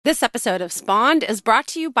This episode of Spawned is brought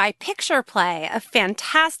to you by Picture Play, a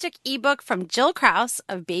fantastic ebook from Jill Krause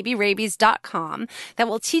of babyrabies.com that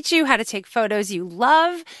will teach you how to take photos you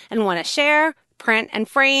love and want to share, print, and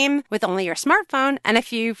frame with only your smartphone and a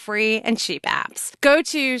few free and cheap apps. Go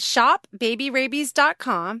to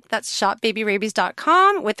shopbabyrabies.com. That's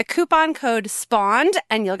shopbabyrabies.com with the coupon code SPAWNED,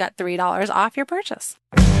 and you'll get $3 off your purchase.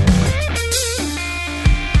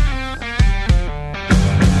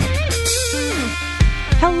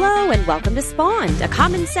 Hello and welcome to Spawned, a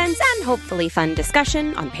common sense and hopefully fun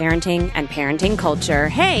discussion on parenting and parenting culture.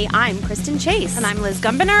 Hey, I'm Kristen Chase. And I'm Liz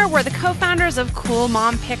Gumbiner. We're the co-founders of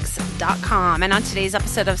CoolMomPics.com. And on today's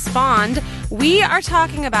episode of Spawned, we are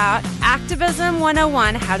talking about Activism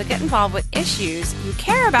 101, how to get involved with issues you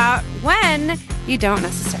care about when you don't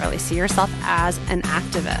necessarily see yourself as an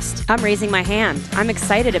activist. I'm raising my hand. I'm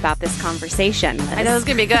excited about this conversation. I know it's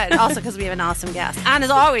going to be good, also because we have an awesome guest. And as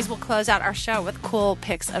always, we'll close out our show with cool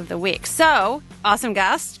picks of the week. So, awesome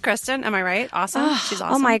guest, Kristen, am I right? Awesome. She's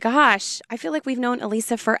awesome. Oh my gosh. I feel like we've known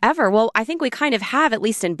Elisa forever. Well, I think we kind of have, at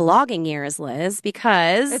least in blogging years, Liz,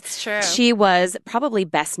 because it's true. She was probably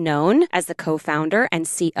best known as the co-founder and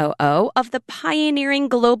COO of the pioneering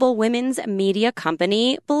global women's media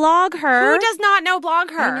company BlogHer. Who does not know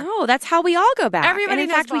BlogHer? I know. That's how we all go back. Everybody and in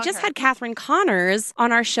knows fact, BlogHer. We just had Catherine Connors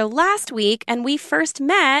on our show last week, and we first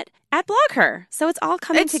met at BlogHer. So it's all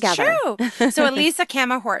coming together. It's true. So Elisa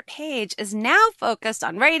Camahort Page is now focused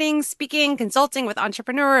on writing, speaking, consulting with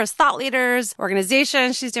entrepreneurs, thought leaders,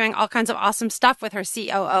 organizations. She's doing all kinds of awesome stuff with her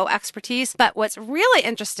COO expertise. But what's really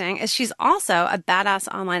interesting is she's also a badass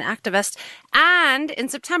online activist, and in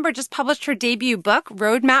September just published her debut book,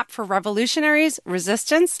 Roadmap for Revolutionaries,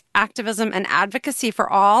 Resistance, Activism, and Advocacy for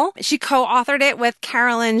All. She co-authored it with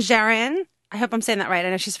Carolyn Gerin. I hope I'm saying that right. I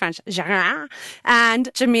know she's French. Gerin.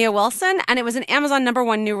 And Jamia Wilson. And it was an Amazon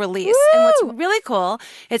 #1 new release. Woo! And what's really cool,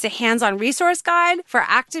 it's a hands-on resource guide for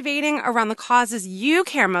activating around the causes you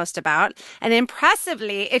care most about. And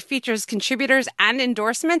impressively, it features contributors and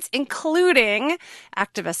endorsements, including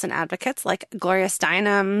activists and advocates like Gloria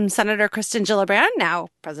Steinem, Senator Kirsten Gillibrand, now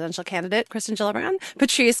presidential candidate Kirsten Gillibrand,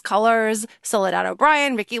 Patrisse Cullors, Soledad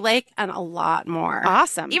O'Brien, Ricky Lake, and a lot more.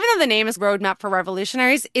 Awesome. Even though the name is Roadmap for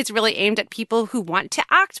Revolutionaries, it's really aimed at people who want to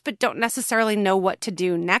act but don't necessarily know what to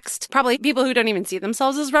do next. Probably people who don't even see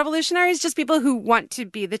themselves as revolutionaries, just people who want to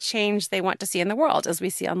be the change they want to see in the world, as we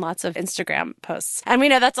see on lots of Instagram posts. And we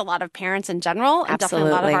know that's a lot of parents in general, and definitely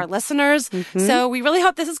a lot of our listeners. Mm-hmm. So we really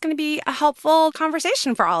hope this is going to be a helpful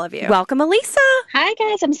conversation for all of you. Welcome, Elisa. Hi,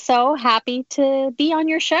 guys. I'm so happy to be on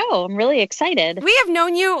your show. I'm really excited. We have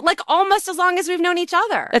known you like almost as long as we've known each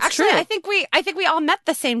other. That's Actually, true. I think we all met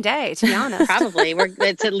the same day, to be honest. Probably.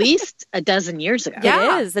 It's at least a dozen years ago.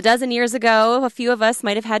 Yeah. It is. A dozen years ago, a few of us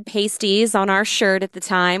might have had pasties on our shirt at the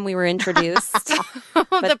time we were introduced.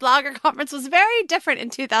 The Blogger Conference was very different in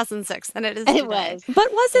 2006 than it is today. It was.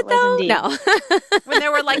 But was it though? indeed. No. When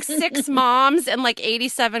there were like 6 moms and like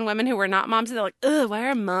 87 women who were not moms, and they're like, ugh, why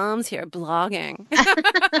are moms here blogging?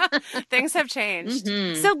 Things have changed.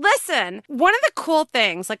 Mm-hmm. So listen, one of the cool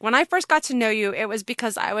things, like when I first got to know you, it was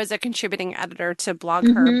because I was a contributing editor to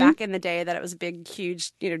BlogHer back in the day that it was a big,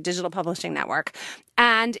 huge, digital publishing network.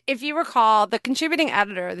 And if you recall, the contributing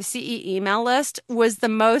editor, the CE email list, was the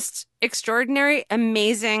most extraordinary,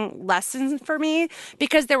 amazing lesson for me,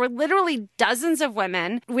 because there were literally dozens of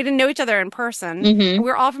women. We didn't know each other in person. We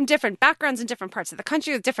were all from different backgrounds in different parts of the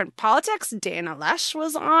country with different politics. Dana Lesh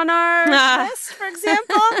was on our list, for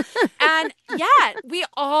example. And yet we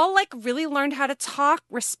all like really learned how to talk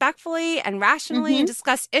respectfully and rationally and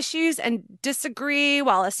discuss issues and disagree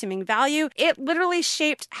while assuming value. It literally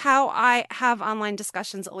shaped how I have online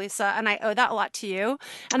discussions, Elisa, and I owe that a lot to you.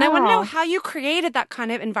 And I want to know how you created that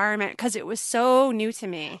kind of environment, because it was so new to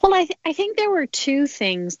me. Well, I think there were two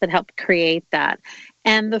things that helped create that.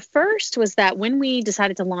 And the first was that when we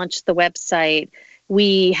decided to launch the website,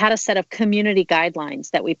 we had a set of community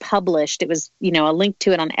guidelines that we published. It was, a link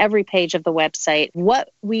to it on every page of the website, what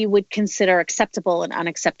we would consider acceptable and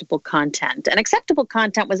unacceptable content. And acceptable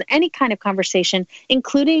content was any kind of conversation,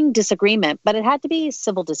 including disagreement, but it had to be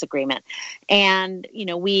civil disagreement. And,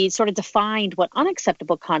 we sort of defined what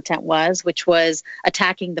unacceptable content was, which was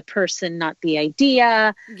attacking the person, not the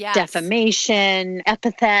idea, defamation,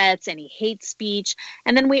 epithets, any hate speech.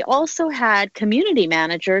 And then we also had community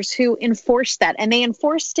managers who enforced that. And they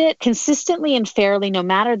enforced it consistently and fairly, no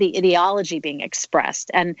matter the ideology being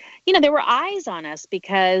expressed. And, there were eyes on us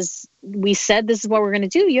because we said, this is what we're going to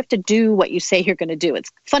do. You have to do what you say you're going to do. It's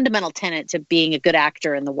a fundamental tenet to being a good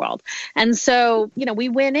actor in the world. And so, we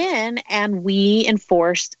went in and we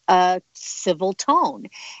enforced a civil tone.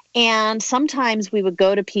 And sometimes we would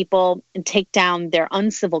go to people and take down their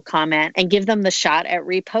uncivil comment and give them the shot at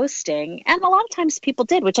reposting. And a lot of times people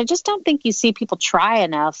did, which I just don't think you see people try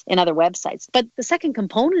enough in other websites. But the second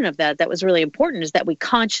component of that was really important is that we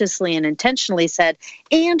consciously and intentionally said,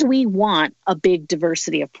 and we want a big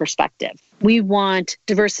diversity of perspective. We want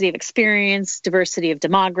diversity of experience, diversity of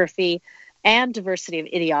demography, and diversity of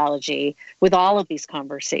ideology with all of these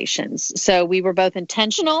conversations. So we were both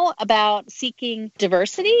intentional about seeking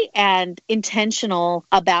diversity and intentional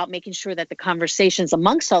about making sure that the conversations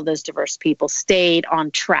amongst all those diverse people stayed on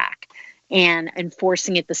track and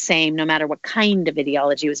enforcing it the same no matter what kind of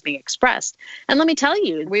ideology was being expressed. And let me tell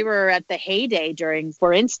you, we were at the heyday during,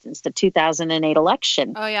 for instance, the 2008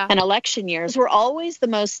 election. Oh, yeah. And election years were always the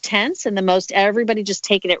most tense and the most everybody just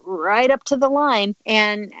taking it right up to the line.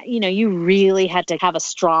 And, you really had to have a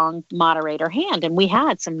strong moderator hand. And we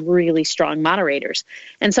had some really strong moderators.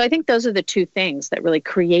 And so I think those are the two things that really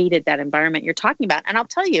created that environment you're talking about. And I'll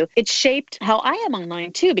tell you, it shaped how I am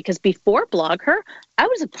online too, because before BlogHer, I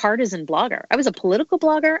was a partisan blogger. I was a political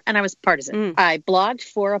blogger and I was partisan. I blogged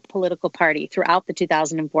for a political party throughout the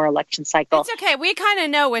 2004 election cycle. It's okay. We kind of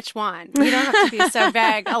know which one. You don't have to be so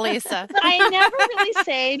vague, Elisa. I never really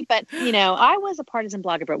say, but, I was a partisan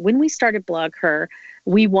blogger. But when we started BlogHer,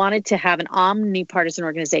 we wanted to have an omnipartisan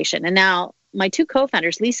organization. And now my two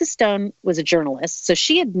co-founders, Lisa Stone was a journalist, so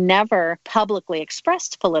she had never publicly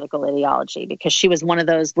expressed political ideology because she was one of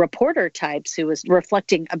those reporter types who was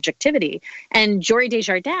reflecting objectivity. And Jory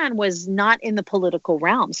Desjardins was not in the political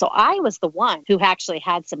realm. So I was the one who actually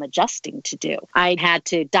had some adjusting to do. I had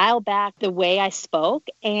to dial back the way I spoke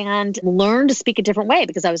and learn to speak a different way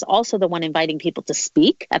because I was also the one inviting people to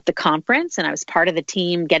speak at the conference, and I was part of the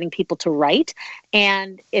team getting people to write.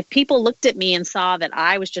 And if people looked at me and saw that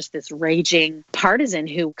I was just this raging partisan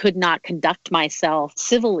who could not conduct myself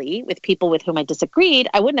civilly with people with whom I disagreed,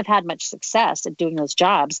 I wouldn't have had much success at doing those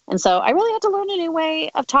jobs. And so I really had to learn a new way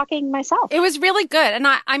of talking myself. It was really good. And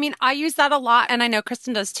I use that a lot. And I know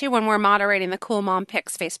Kristen does too when we're moderating the Cool Mom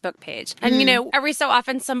Picks Facebook page. And, every so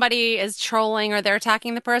often somebody is trolling or they're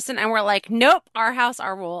attacking the person and we're like, nope, our house,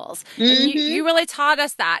 our rules. And you really taught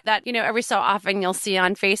us that, every so often you'll see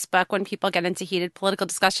on Facebook when people get into heated political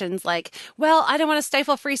discussions like, well, I don't want to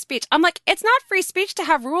stifle free speech. I'm like, it's not free speech to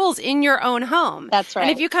have rules in your own home. That's right.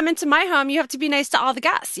 And if you come into my home, you have to be nice to all the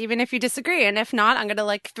guests, even if you disagree. And if not, I'm going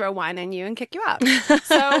to throw wine on you and kick you out.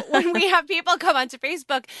 So when we have people come onto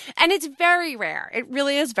Facebook, and it's very rare, it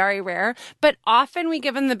really is very rare, but often we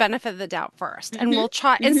give them the benefit of the doubt first. And we'll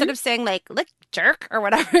try, instead of saying look, jerk or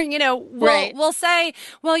whatever, we'll say,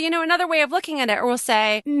 well, another way of looking at it, or we'll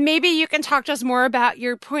say, maybe you can talk to us more about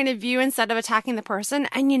your point of view instead of attacking the person.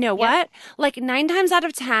 And what? 9 times out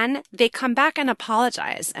of 10, they come back and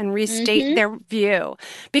apologize and restate their view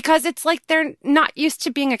because it's like they're not used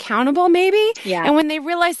to being accountable, maybe. Yeah. And when they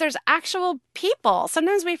realize there's actual people,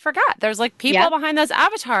 sometimes we forget there's people behind those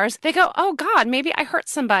avatars. They go, oh God, maybe I hurt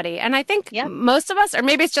somebody. And I think most of us, or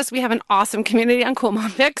maybe it's just we have an awesome community on Cool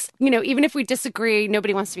Mom Picks. Even if we disagree,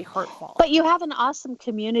 nobody wants to be hurtful. But you have an awesome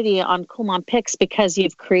community on Cool Mom Picks because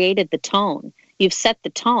you've created the tone. You've set the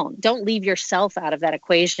tone. Don't leave yourself out of that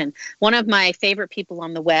equation. One of my favorite people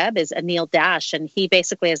on the web is Anil Dash, and he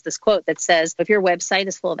basically has this quote that says, if your website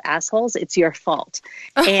is full of assholes, it's your fault.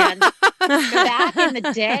 And back in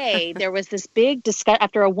the day, there was this big discussion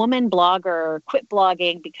after a woman blogger quit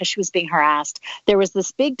blogging because she was being harassed. There was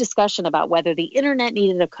this big discussion about whether the internet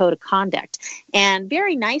needed a code of conduct. And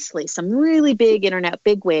very nicely, some really big internet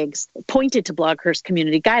bigwigs pointed to BlogHer's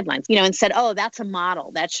community guidelines, and said, oh, that's a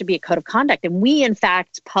model. That should be a code of conduct. And we, in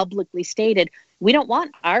fact, publicly stated, we don't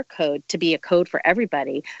want our code to be a code for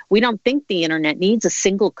everybody. We don't think the internet needs a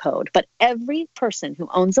single code, but every person who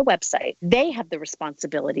owns a website, they have the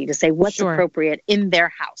responsibility to say what's appropriate in their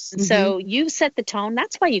house. So you set the tone.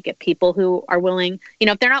 That's why you get people who are willing,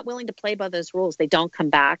 if they're not willing to play by those rules, they don't come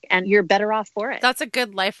back and you're better off for it. That's a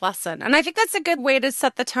good life lesson. And I think that's a good way to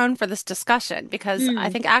set the tone for this discussion because I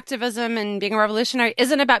think activism and being a revolutionary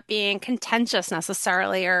isn't about being contentious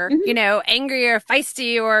necessarily or, angry or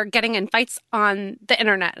feisty or getting in fights on the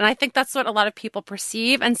internet. And I think that's what a lot of people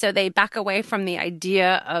perceive. And so they back away from the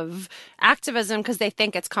idea of activism because they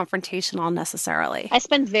think it's confrontational necessarily. I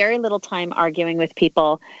spend very little time arguing with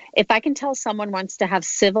people. If I can tell someone wants to have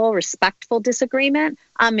civil, respectful disagreement,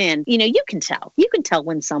 I'm in. You can tell. You can tell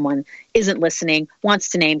when someone isn't listening, wants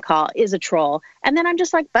to name call, is a troll. And then I'm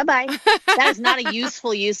just like, bye-bye. That is not a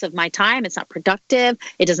useful use of my time. It's not productive.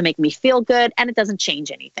 It doesn't make me feel good. And it doesn't change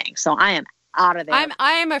anything. So I am out of there.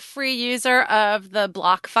 I am a free user of the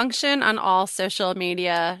block function on all social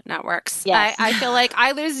media networks. Yes. I feel like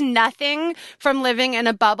I lose nothing from living in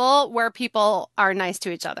a bubble where people are nice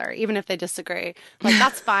to each other, even if they disagree. Like,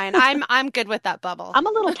 that's fine. I'm good with that bubble. I'm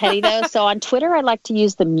a little petty though. So on Twitter, I like to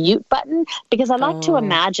use the mute button because I like to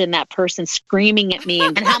imagine that person screaming at me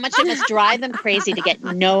and how much it must drive them crazy to get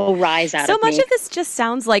no rise out of me. So much of this just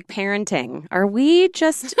sounds like parenting. Are we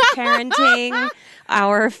just parenting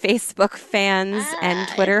our Facebook fans and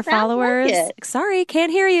Twitter followers? Like Sorry,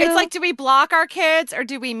 can't hear you. It's like, do we block our kids or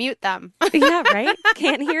do we mute them? Yeah, right?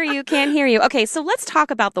 Can't hear you, can't hear you. Okay, so let's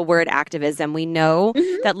talk about the word activism. We know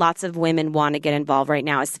that lots of women want to get involved right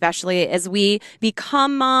now, especially as we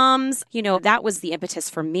become moms. You know, that was the impetus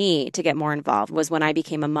for me to get more involved, was when I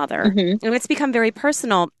became a mother. And it's become very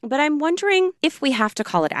personal. But I'm wondering if we have to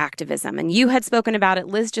call it activism. And you had spoken about it.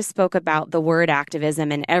 Liz just spoke about the word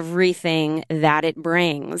activism and everything that it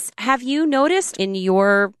brings. Have you noticed in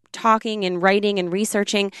your talking and writing and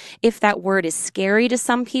researching if that word is scary to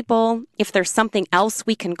some people, if there's something else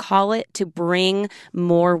we can call it to bring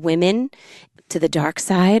more women to the dark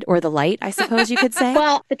side or the light, I suppose you could say?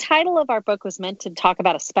 Well, the title of our book was meant to talk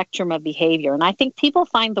about a spectrum of behavior. And I think people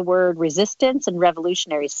find the word resistance and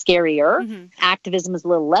revolutionary scarier. Activism is a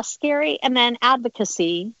little less scary. And then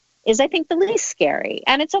advocacy is, I think, the least scary.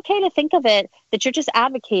 And it's okay to think of it that you're just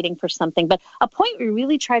advocating for something. But a point we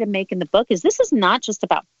really try to make in the book is this is not just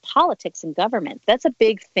about politics and government. That's a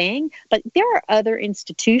big thing. But there are other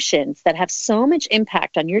institutions that have so much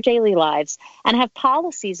impact on your daily lives and have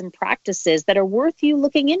policies and practices that are worth you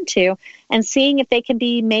looking into and seeing if they can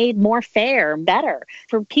be made more fair, better.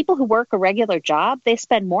 For people who work a regular job, they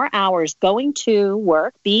spend more hours going to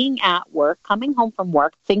work, being at work, coming home from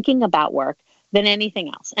work, thinking about work than anything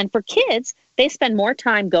else. And for kids, they spend more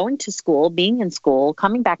time going to school, being in school,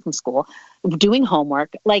 coming back from school, doing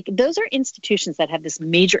homework. Like, those are institutions that have this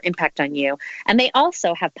major impact on you. And they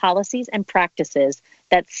also have policies and practices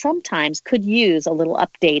that sometimes could use a little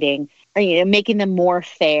updating, making them more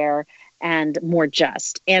fair and more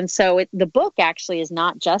just. And so the book actually is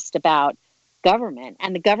not just about government.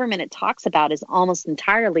 And the government it talks about is almost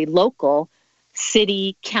entirely local,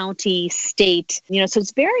 city, county, state, so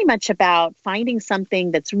it's very much about finding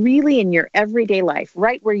something that's really in your everyday life,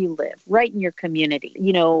 right where you live, right in your community.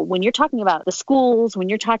 When you're talking about the schools, when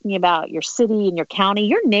you're talking about your city and your county,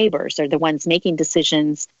 your neighbors are the ones making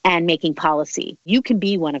decisions and making policy. You can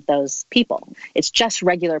be one of those people. It's just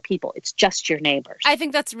regular people. It's just your neighbors. I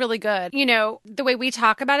think that's really good. The way we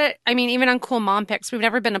talk about it, I mean, even on Cool Mom Picks, we've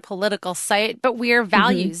never been a political site, but we're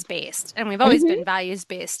values-based, and we've always been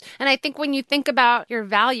values-based. And I think when you think about your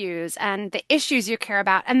values and the issues you care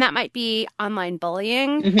about, and that might be online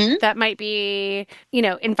bullying, that might be,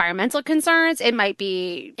 environmental concerns, it might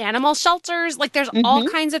be animal shelters, like there's all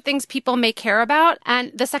kinds of things people may care about.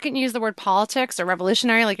 And the second you use the word politics or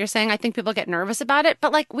revolutionary, like you're saying, I think people get nervous about it.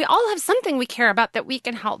 But like, we all have something we care about that we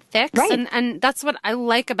can help fix. Right. And that's what I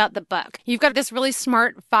like about the book. You've got this really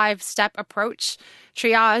smart 5-step approach: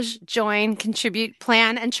 triage, join, contribute,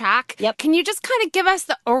 plan, and track. Yep. Can you just kind of give us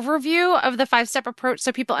the overview of the 5-step approach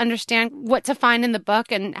so people understand what to find in the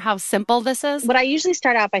book and how simple this is? What I usually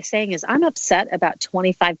start out by saying is I'm upset about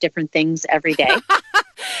 25 different things every day.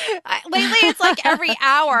 Lately, it's like every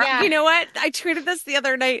hour. Yeah. You know what? I tweeted this the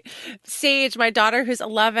other night. Sage, my daughter, who's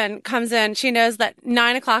 11, comes in. She knows that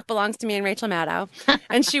 9 o'clock belongs to me and Rachel Maddow.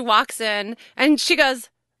 And she walks in and she goes,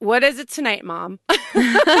 "What is it tonight, Mom?" Just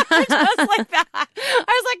like that. I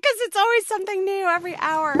was like, because it's always something new every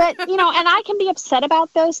hour. But, and I can be upset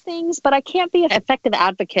about those things, but I can't be an effective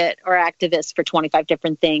advocate or activist for 25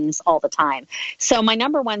 different things all the time. So my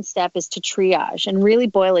number one step is to triage and really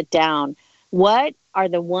boil it down. What are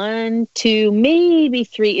the 1, 2, maybe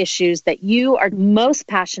 3 issues that you are most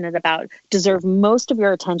passionate about, deserve most of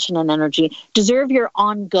your attention and energy, deserve your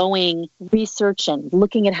ongoing research and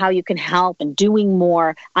looking at how you can help and doing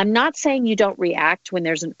more? I'm not saying you don't react when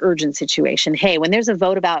there's an urgent situation. Hey, when there's a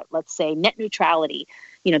vote about, let's say, net neutrality,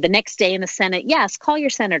 the next day in the Senate, yes, call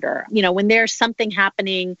your senator. When there's something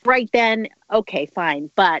happening right then, okay,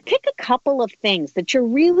 fine. But pick a couple of things that you're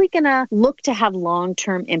really going to look to have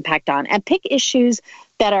long-term impact on, and pick issues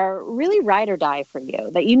that are really ride or die for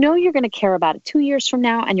you, that you're going to care about it 2 years from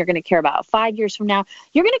now, and you're going to care about 5 years from now.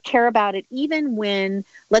 You're going to care about it even when,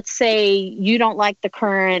 let's say, you don't like the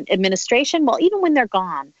current administration. Well, even when they're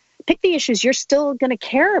gone, pick the issues you're still going to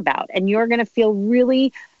care about, and you're going to feel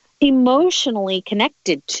really emotionally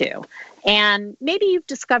connected to. And maybe you've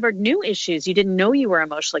discovered new issues you didn't know you were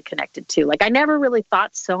emotionally connected to. Like, I never really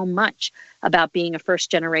thought so much about being a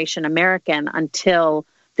first-generation American until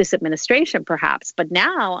this administration, perhaps. But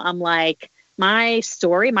now I'm like, My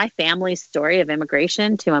story, my family's story of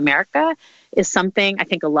immigration to America is something I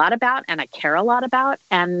think a lot about and I care a lot about.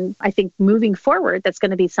 And I think moving forward, that's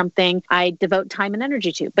going to be something I devote time and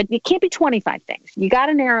energy to. But it can't be 25 things. You got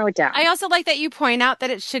to narrow it down. I also like that you point out that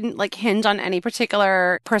it shouldn't like hinge on any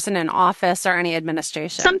particular person in office or any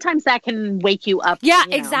administration. Sometimes that can wake you up. Yeah,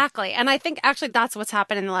 exactly. And I think actually that's what's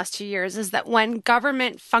happened in the last 2 years is that when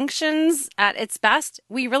government functions at its best,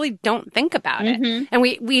 we really don't think about it. And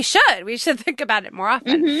we should think about it more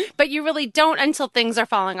often. But you really don't until things are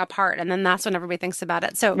falling apart. And then that's when everybody thinks about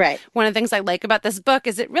it. So one of the things I like about this book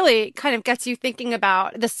is it really kind of gets you thinking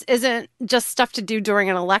about this isn't just stuff to do during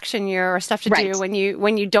an election year or stuff to do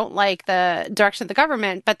when you don't like the direction of the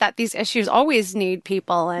government, but that these issues always need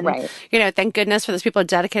people. And, thank goodness for those people who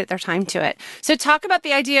dedicated their time to it. So talk about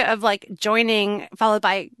the idea of like joining followed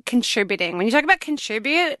by contributing. When you talk about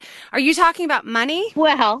contribute, are you talking about money?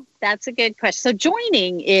 Well, that's a good question. So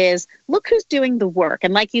joining is look who's doing the work.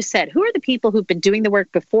 And like you said, who are the people who've been doing the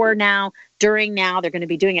work before now, during now, they're going to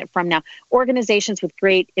be doing it from now. Organizations with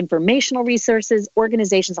great informational resources,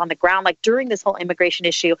 organizations on the ground. Like during this whole immigration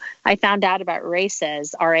issue, I found out about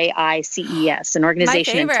RAICES, RAICES, an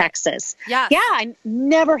organization in Texas. Yeah, I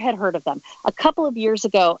never had heard of them. A couple of years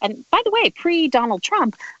ago, and by the way, pre-Donald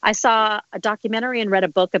Trump, I saw a documentary and read a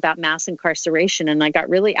book about mass incarceration, and I got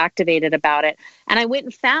really activated about it. And I went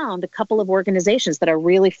and found a couple of organizations that are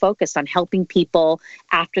really focused on helping people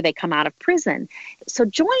after they come out of prison. So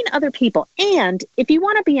join other people. And if you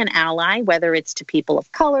want to be an ally, whether it's to people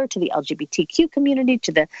of color, to the LGBTQ community,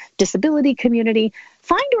 to the disability community,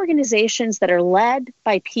 find organizations that are led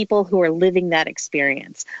by people who are living that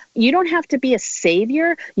experience. You don't have to be a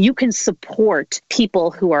savior. You can support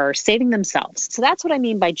people who are saving themselves. So that's what I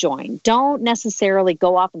mean by join. Don't necessarily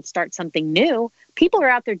go off and start something new. People are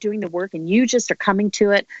out there doing the work and you just are coming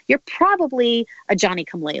to it. You're probably a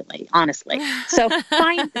Johnny-come-lately, honestly. So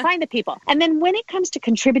find the people. And then when it comes to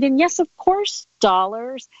contributing, yes, of course,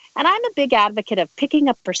 dollars. And I'm a big advocate of picking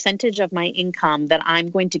a percentage of my income that I'm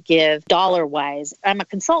going to give dollar-wise. I'm a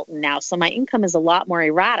consultant now, so my income is a lot more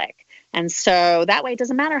erratic. And so that way, it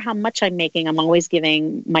doesn't matter how much I'm making, I'm always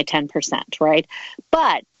giving my 10%, right?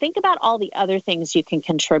 But think about all the other things you can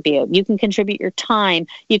contribute. You can contribute your time.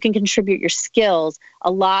 You can contribute your skills.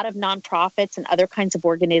 A lot of nonprofits and other kinds of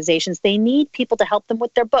organizations, they need people to help them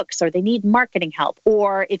with their books, or they need marketing help.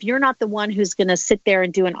 Or if you're not the one who's going to sit there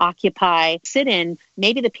and do an Occupy sit-in,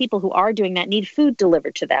 maybe the people who are doing that need food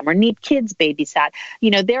delivered to them or need kids babysat.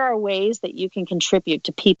 There are ways that you can contribute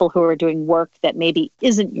to people who are doing work that maybe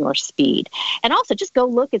isn't your speed. And also just go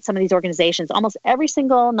look at some of these organizations. Almost every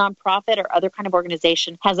single nonprofit or other kind of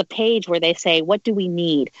organization has a page where they say, what do we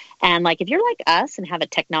need? And like, if you're like us and have a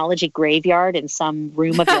technology graveyard in some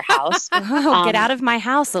room of your house. Get out of my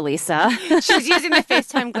house, Elisa. She's using the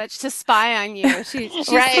FaceTime glitch to spy on you. She's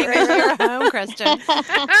taking your home, Kristen.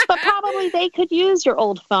 But probably they could use your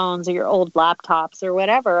old phones or your old laptops or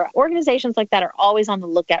whatever. Organizations like that are always on the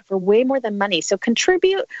lookout for way more than money. So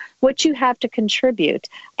contribute what you have to contribute.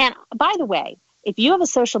 And by the way, if you have a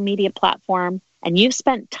social media platform and you've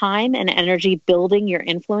spent time and energy building your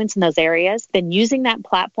influence in those areas, then using that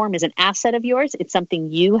platform is an asset of yours. It's something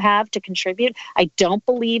you have to contribute. I don't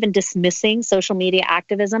believe in dismissing social media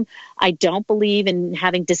activism. I don't believe in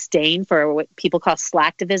having disdain for what people call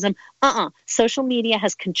slacktivism. Social media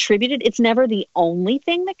has contributed. It's never the only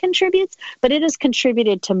thing that contributes, but it has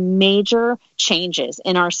contributed to major changes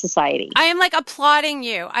in our society. I am like applauding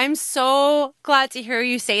you. I'm so glad to hear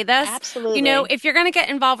you say this. Absolutely. If you're going to get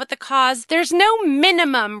involved with the cause, there's no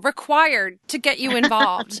minimum required to get you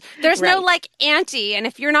involved. There's no like ante. And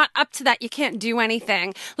if you're not up to that, you can't do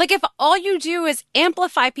anything. Like if all you do is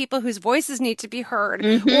amplify people whose voices need to be heard,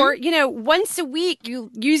 or, once a week you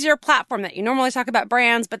use your platform that you normally talk about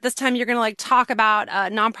brands, but this time you're going to like talk about a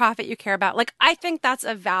nonprofit you care about. Like, I think that's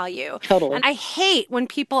a value. Totally. And I hate when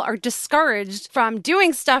people are discouraged from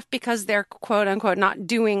doing stuff because they're quote unquote not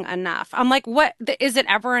doing enough. I'm like, what is it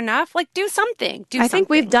ever enough? Like do something. I think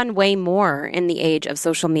we've done way more in the age of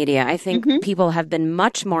social media. I think people have been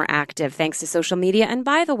much more active thanks to social media. And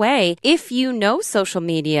by the way, if you know social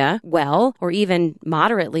media well, or even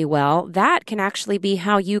moderately well, that can actually be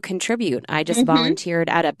how you contribute. I just volunteered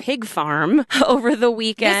at a pig farm over the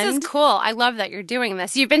weekend. This is cool. I love that you're doing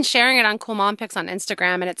this. You've been sharing it on Cool Mom Pics on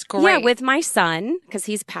Instagram, and it's great. Yeah, with my son, because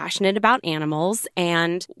he's passionate about animals.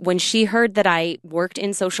 And when she heard that I worked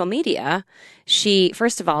in social media, she,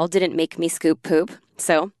 first of all, didn't make me scoop poop.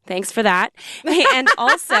 So thanks for that. And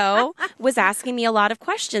also was asking me a lot of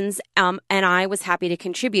questions. And I was happy to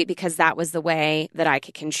contribute because that was the way that I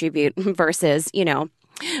could contribute versus,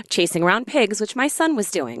 chasing around pigs, which my son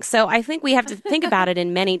was doing. So I think we have to think about it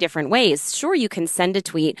in many different ways. Sure, you can send a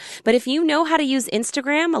tweet, but if you know how to use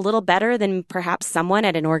Instagram a little better than perhaps someone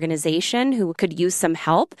at an organization who could use some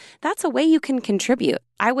help, that's a way you can contribute.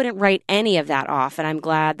 I wouldn't write any of that off, and I'm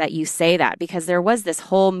glad that you say that, because there was this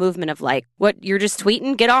whole movement of like, what, you're just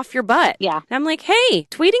tweeting? Get off your butt. Yeah. And I'm like, hey,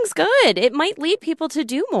 tweeting's good. It might lead people to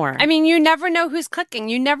do more. I mean, you never know who's clicking.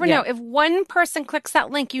 You never know. If one person clicks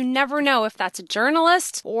that link, you never know if that's a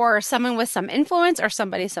journalist or someone with some influence or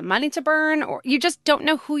somebody some money to burn, or you just don't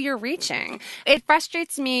know who you're reaching. It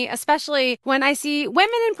frustrates me, especially when I see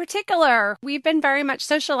women in particular. We've been very much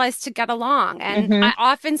socialized to get along. And I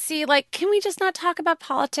often see like, can we just not talk about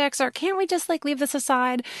politics, or can't we just like leave this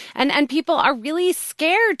aside? And people are really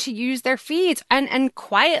scared to use their feeds and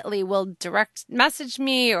quietly will direct message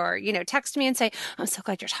me or, you know, text me and say, I'm so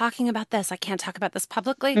glad you're talking about this. I can't talk about this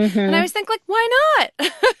publicly. And I always think like, why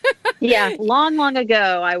not? Yeah. Long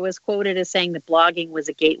ago, I was quoted as saying that blogging was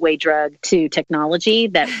a gateway drug to technology,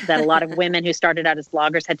 that a lot of women who started out as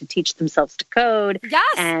bloggers had to teach themselves to code. Yes,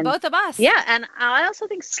 and both of us. Yeah. And I also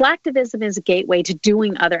think Slacktivism is a gateway to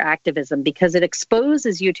doing other activism, because it exposes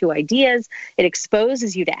you to ideas. It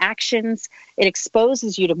exposes you to actions. It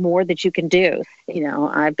exposes you to more that you can do. You know,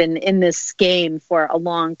 I've been in this game for a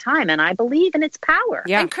long time, and I believe in its power.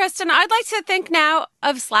 Yeah. And Kristen, I'd like to think now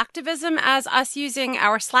of Slacktivism as us using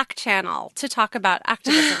our Slack channel to talk about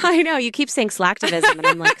activism. I know, you keep saying Slacktivism, and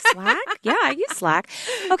I'm like, Slack? Yeah, I use Slack.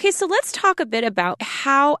 Okay, so let's talk a bit about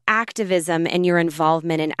how activism and your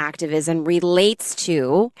involvement in activism relates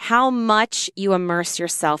to how much you immerse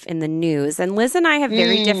yourself in the news. And Liz and I have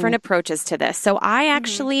very different approaches to this. So I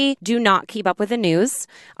actually do not keep up with the news.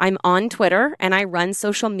 I'm on Twitter, and I run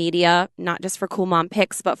social media, not just for Cool Mom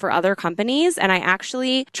Picks, but for other companies. And I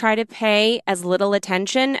actually try to pay as little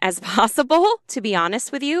attention as possible, to be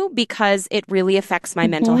honest with you, because it really affects my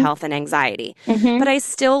mental health and anxiety. But I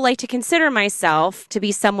still like to consider myself to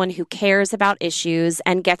be someone who cares about issues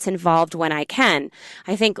and gets involved when I can.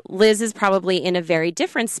 I think Liz is probably in a very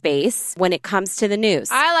different space when it comes to the news.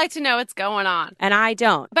 I like to know what's going on. And I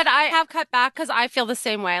don't. But I have cut back because I feel the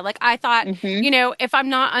same way. Like I thought, you know, if I'm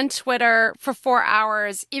not on Twitter for 4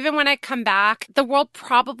 hours, even when I come back, the world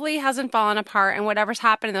probably hasn't fallen apart, and whatever's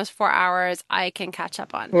happened in those 4 hours, I can catch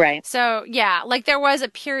up on. Right. So yeah, like there was a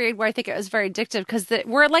period where I think it was very addictive because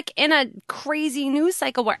we're like in a crazy news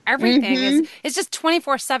cycle where everything is just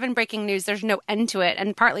 24/7 breaking news. There's no end to it.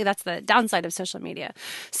 And partly that's the downside of social media.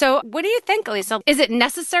 So what do you think, Elisa? Is it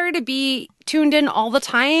necessary to be tuned in all the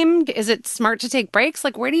time? Is it smart to take breaks?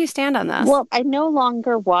 Like, where do you stand on this? Well, I no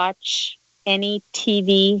longer watch any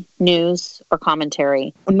TV news or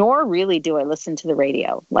commentary, nor really do I listen to the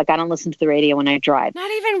radio. Like, I don't listen to the radio when I drive. Not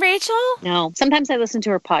even Rachel? No. Sometimes I listen to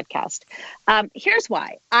her podcast. Here's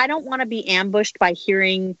why. I don't want to be ambushed by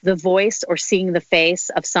hearing the voice or seeing the face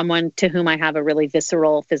of someone to whom I have a really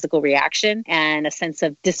visceral physical reaction and a sense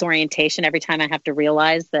of disorientation every time I have to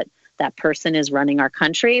realize that person is running our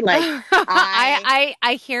country. Like,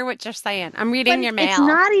 I hear what you're saying. I'm reading your mail. It's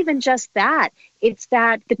not even just that. It's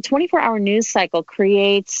that the 24-hour news cycle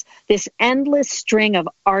creates this endless string of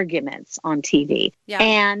arguments on TV. Yeah.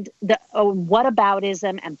 And the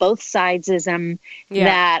whataboutism and both sidesism.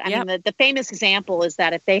 That, I mean, the famous example is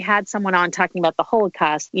that if they had someone on talking about the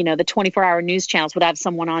Holocaust, you know, the 24-hour news channels would have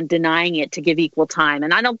someone on denying it to give equal time.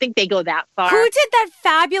 And I don't think they go that far. Who did that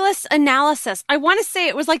fabulous analysis? I want to say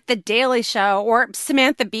it was like The Daily Show or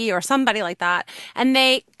Samantha Bee or somebody like that. And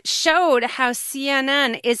they showed how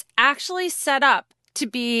CNN is actually set up to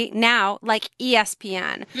be now like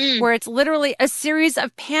ESPN, where it's literally a series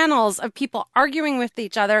of panels of people arguing with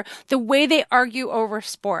each other the way they argue over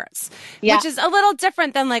sports, which is a little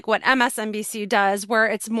different than like what MSNBC does, where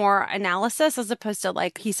it's more analysis as opposed to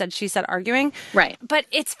like he said, she said arguing. Right. But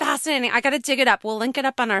it's fascinating. I got to dig it up. We'll link it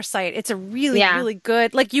up on our site. It's a really, really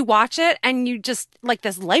good, like you watch it and you just like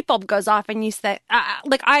this light bulb goes off and you say,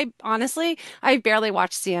 like I barely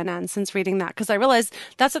watched CNN since reading that because I realized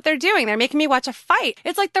that's what they're doing. They're making me watch a fight.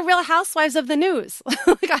 It's like the Real Housewives of the news.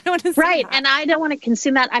 Like, I don't want to see Right. that. And I don't want to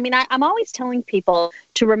consume that. I mean, I'm always telling people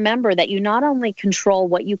to remember that you not only control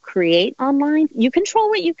what you create online, you control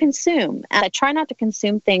what you consume. And I try not to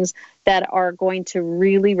consume things that are going to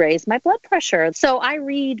really raise my blood pressure. So I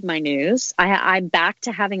read my news. I'm back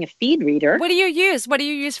to having a feed reader. What do you use? What do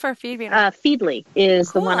you use for a feed reader? Feedly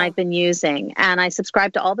is Cool. the one I've been using. And I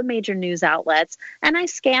subscribe to all the major news outlets. And I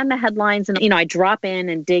scan the headlines and, you know, I drop in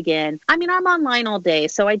and dig in. I mean, I'm online all day.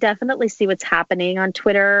 So I definitely see what's happening on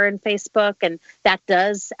Twitter and Facebook. And that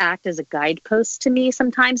does act as a guidepost to me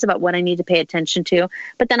sometimes about what I need to pay attention to.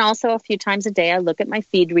 But then also a few times a day, I look at my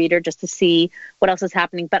feed reader just to see what else is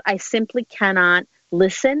happening. But I simply cannot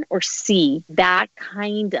listen or see that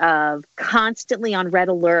kind of constantly on red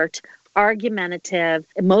alert, argumentative.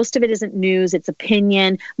 Most of it isn't news, it's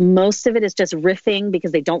opinion. Most of it is just riffing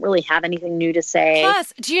because they don't really have anything new to say.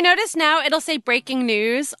 Plus, do you notice now it'll say breaking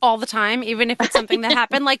news all the time, even if it's something that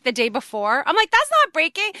happened like the day before? I'm like, that's not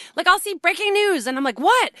breaking. Like, I'll see breaking news and I'm like,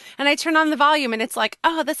 what? And I turn on the volume and it's like,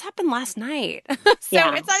 oh, this happened last night. It's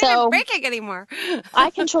not even breaking anymore. I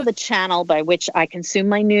control the channel by which I consume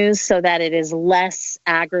my news so that it is less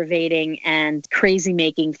aggravating and crazy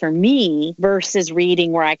making for me versus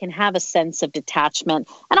reading where I can have a sense of detachment.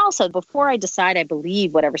 And also, before I decide I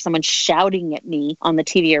believe whatever someone's shouting at me on the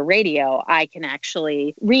TV or radio, I can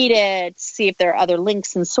actually read it, see if there are other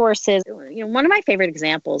links and sources. One of my favorite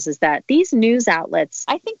examples is that these news outlets,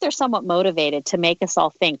 I think they're somewhat motivated to make us all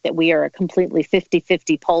think that we are a completely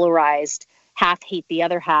 50-50 polarized, half hate the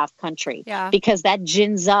other half country, because that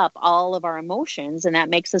gins up all of our emotions and that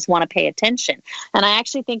makes us want to pay attention. And I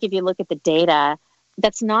actually think if you look at the data,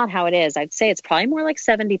 that's not how it is. I'd say it's probably more like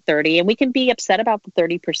 70-30, and we can be upset about the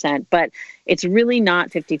 30%, but it's really not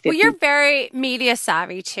 50-50. Well, you're very media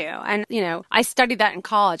savvy too. And, I studied that in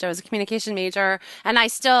college. I was a communication major, and I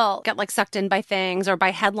still get sucked in by things or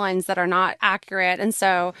by headlines that are not accurate. And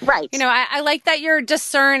so, right. I like that you're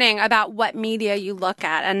discerning about what media you look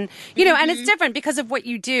at. And, and it's different because of what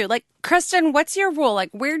you do. Like, Kristen, what's your rule?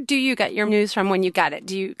 Where do you get your news from when you get it?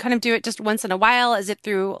 Do you kind of do it just once in a while? Is it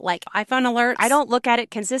through iPhone alerts? I don't look at it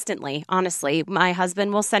consistently, honestly. My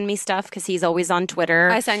husband will send me stuff because he's always on Twitter.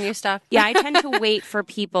 I send you stuff. Yeah, I tend to wait for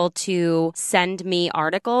people to send me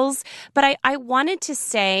articles. But I wanted to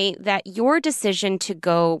say that your decision to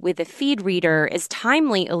go with a feed reader is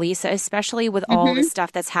timely, Elisa, especially with all the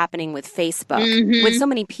stuff that's happening with Facebook, with so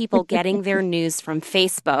many people getting their news from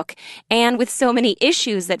Facebook, and with so many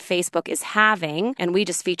issues that Facebook is having. And we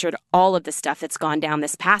just featured all of the stuff that's gone down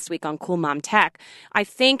this past week on Cool Mom Tech. I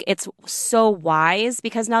think it's so wise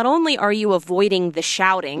because not only are you avoiding the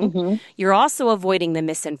shouting, you're also avoiding the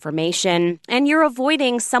misinformation, and you're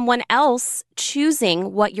avoiding someone else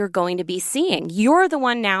choosing what you're going to be seeing. You're the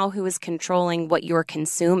one now who is controlling what you're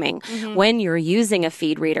consuming when you're using a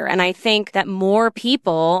feed reader. And I think that more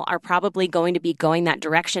people are probably going to be going that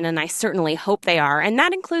direction, and I certainly hope they are. And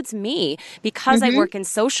that includes me because I work in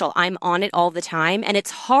social. I'm on it all the time, and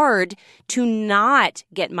it's hard to not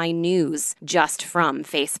get my news just from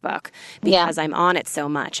Facebook because I'm on it so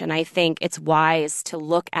much. And I think it's wise to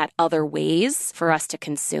look at other ways for us to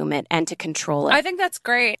consume it and to control it. I think that's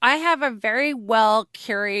great. I have a very well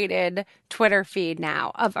curated Twitter feed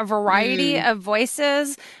now of a variety of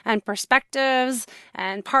voices and perspectives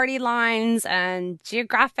and party lines and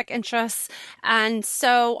geographic interests. And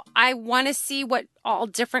so I want to see what all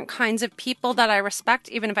different kinds of people that I respect,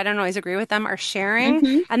 even if I don't always agree with them, are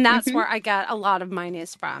sharing. And that's where I get a lot of my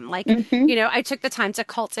news from. I took the time to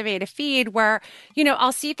cultivate a feed where,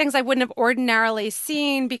 I'll see things I wouldn't have ordinarily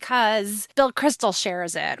seen because Bill Kristol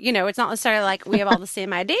shares it. It's not necessarily we have all the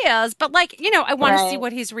same ideas, but I want to see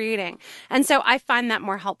what he's reading. And so I find that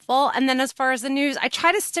more helpful. And then as far as the news, I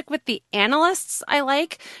try to stick with the analysts I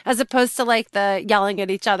like, as opposed to the yelling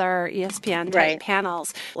at each other ESPN type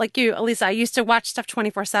panels. Like you, Elisa, I used to watch stuff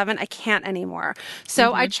 24/7. I can't anymore.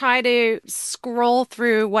 So I try to scroll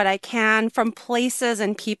through what I can from places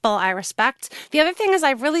and people I respect. The other thing is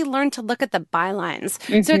I've really learned to look at the bylines.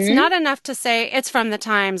 So it's not enough to say it's from the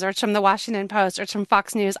Times or it's from the Washington Post or it's from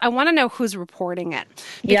Fox News. I want to know who's reporting it.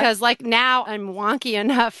 Because now I'm wonky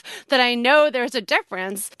enough that I know there's a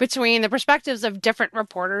difference between the perspectives of different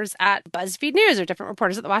reporters at BuzzFeed News or different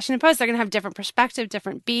reporters at the Washington Post. They're going to have different perspective,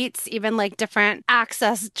 different beats, even different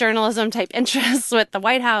access journalism type interests with the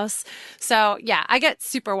White House. So I get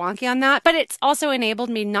super wonky on that, but it's also enabled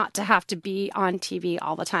me not to have to be on TV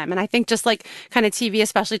all the time. And I think just kind of TV,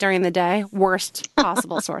 especially during the day, worst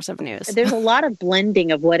possible source of news. There's a lot of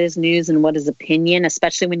blending of what is news and what is opinion,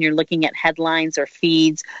 especially when you're looking at headlines or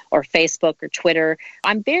feeds or Facebook or Twitter.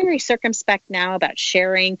 I'm very circumspect now about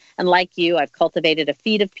sharing. And like you, I've cultivated a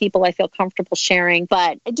feed of people I feel comfortable sharing.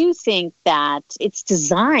 But I do think that it's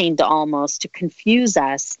designed almost to confuse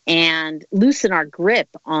us and loosen our grip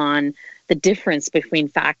on the difference between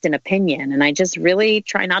fact and opinion. And I just really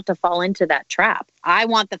try not to fall into that trap. I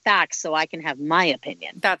want the facts so I can have my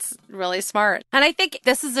opinion. That's really smart. And I think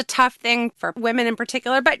this is a tough thing for women in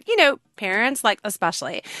particular, but parents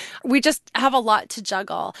especially. We just have a lot to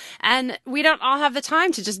juggle, and we don't all have the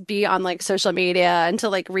time to just be on social media and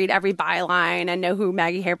to read every byline and know who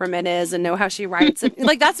Maggie Haberman is and know how she writes. And,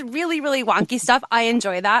 that's really, really wonky stuff. I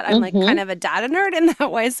enjoy that. I'm kind of a data nerd in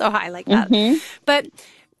that way, so I like that. But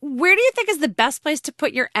where do you think is the best place to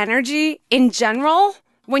put your energy in general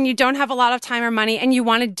when you don't have a lot of time or money and you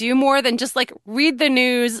want to do more than just like read the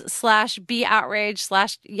news / be outraged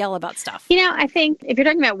 / yell about stuff? I think if you're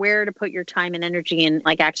talking about where to put your time and energy in,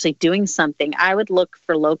 like actually doing something, I would look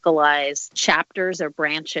for localized chapters or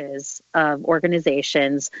branches of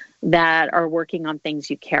organizations that are working on things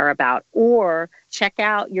you care about, or check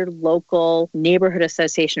out your local neighborhood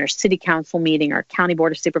association or city council meeting or county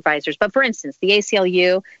board of supervisors. But for instance, the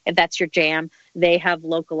ACLU, if that's your jam, they have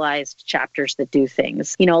localized chapters that do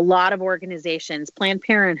things. A lot of organizations, Planned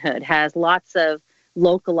Parenthood has lots of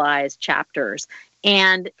localized chapters.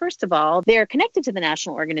 And first of all, they're connected to the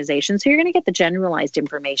national organization, so you're going to get the generalized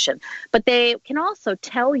information. But they can also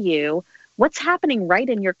tell you what's happening right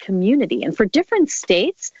in your community. And for different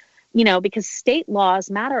states, because state laws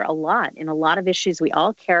matter a lot in a lot of issues we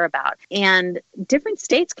all care about. And different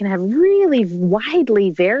states can have really widely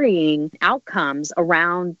varying outcomes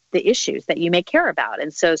around the issues that you may care about.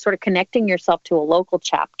 And so sort of connecting yourself to a local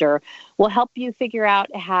chapter will help you figure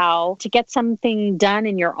out how to get something done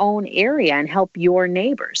in your own area and help your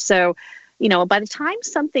neighbors. So, by the time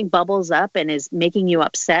something bubbles up and is making you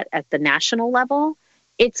upset at the national level,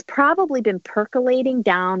 it's probably been percolating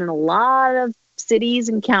down in a lot of cities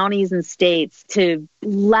and counties and states to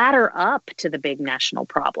ladder up to the big national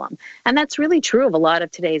problem. And that's really true of a lot of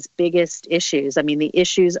today's biggest issues. I mean, the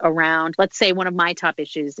issues around, let's say one of my top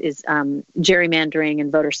issues is gerrymandering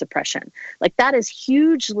and voter suppression. Like that is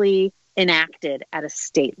hugely enacted at a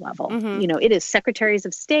state level. It is secretaries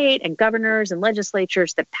of state and governors and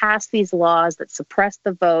legislatures that pass these laws that suppress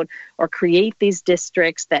the vote or create these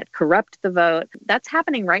districts that corrupt the vote. That's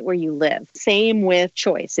happening right where you live. Same with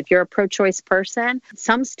choice. If you're a pro-choice person,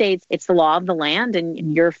 some states it's the law of the land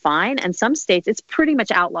and you're fine. And some states it's pretty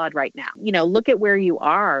much outlawed right now. Look at where you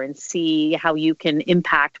are and see how you can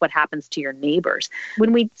impact what happens to your neighbors.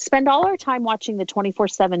 When we spend all our time watching the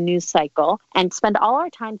 24/7 news cycle and spend all our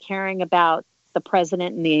time caring about the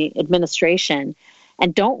president and the administration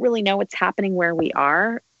and don't really know what's happening where we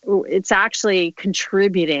are, it's actually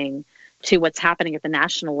contributing to what's happening at the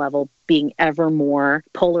national level being ever more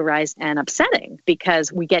polarized and upsetting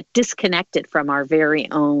because we get disconnected from our very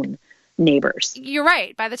own neighbors. You're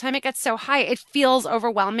right. By the time it gets so high, it feels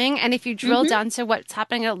overwhelming. And if you drill down to what's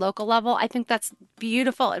happening at a local level, I think that's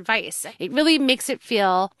beautiful advice. It really makes it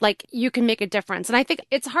feel like you can make a difference. And I think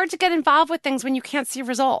it's hard to get involved with things when you can't see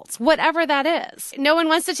results, whatever that is. No one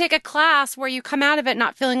wants to take a class where you come out of it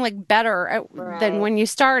not feeling like better than when you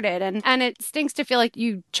started. And it stinks to feel like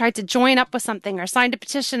you tried to join up with something or signed a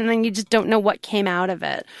petition and then you just don't know what came out of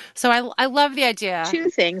it. So I love the idea.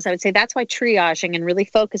 Two things. I would say that's why triaging and really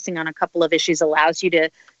focusing on a couple of issues allows you to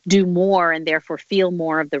do more and therefore feel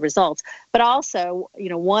more of the results. But also,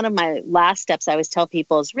 one of my last steps I always tell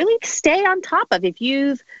people is really stay on top of, if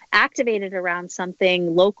you've activated around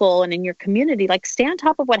something local and in your community, like stay on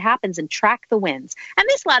top of what happens and track the wins. And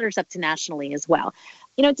this ladders up to nationally as well.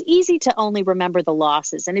 It's easy to only remember the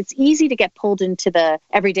losses, and it's easy to get pulled into the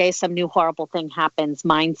every day some new horrible thing happens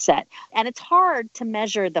mindset. And it's hard to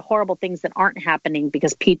measure the horrible things that aren't happening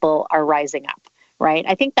because people are rising up. Right?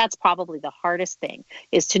 I think that's probably the hardest thing,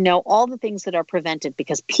 is to know all the things that are prevented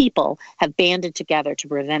because people have banded together to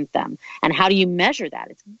prevent them. And how do you measure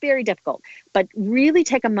that? It's very difficult. But really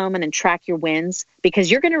take a moment and track your wins,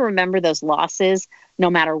 because you're going to remember those losses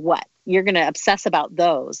no matter what. You're going to obsess about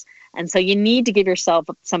those. And so you need to give yourself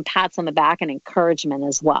some pats on the back and encouragement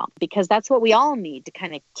as well, because that's what we all need to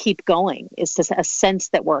kind of keep going, is just a sense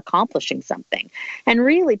that we're accomplishing something. And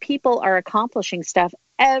really, people are accomplishing stuff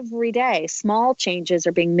every day. Small changes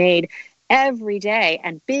are being made every day,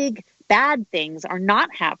 and big bad things are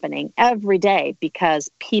not happening every day because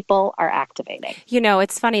people are activating.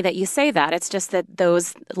 It's funny that you say that. It's just that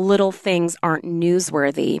those little things aren't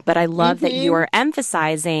newsworthy, but I love that you are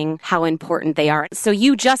emphasizing how important they are. So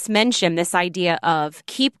you just mentioned this idea of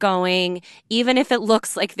keep going, even if it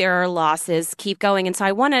looks like there are losses, keep going. And so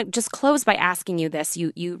I want to just close by asking you this.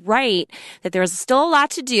 You write that there's still a lot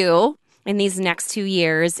to do in these next 2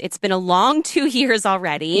 years. It's been a long 2 years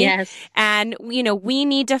already. Yes. And, we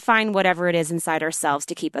need to find whatever it is inside ourselves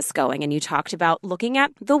to keep us going. And you talked about looking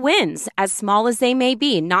at the wins, as small as they may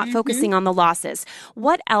be, not focusing on the losses.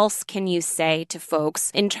 What else can you say to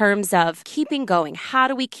folks in terms of keeping going? How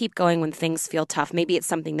do we keep going when things feel tough? Maybe it's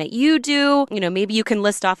something that you do. Maybe you can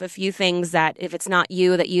list off a few things that, if it's not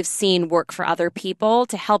you, that you've seen work for other people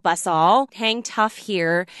to help us all hang tough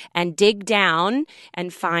here and dig down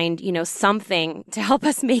and find, something to help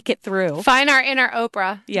us make it through. Find our inner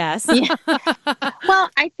Oprah. Yes. Yeah. Well,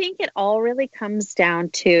 I think it all really comes down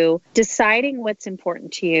to deciding what's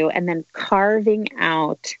important to you and then carving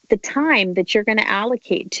out the time that you're going to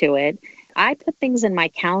allocate to it. I put things in my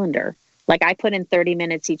calendar Like I put in 30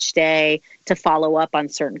 minutes each day to follow up on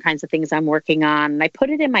certain kinds of things I'm working on. And I put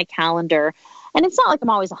it in my calendar. And it's not like I'm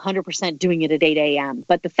always 100% doing it at 8 a.m.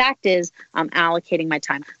 But the fact is, I'm allocating my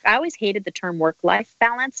time. I always hated the term work-life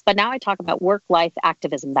balance, but now I talk about work-life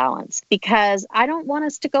activism balance because I don't want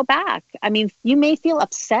us to go back. I mean, you may feel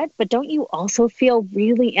upset, but don't you also feel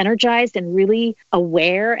really energized and really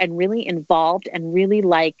aware and really involved and really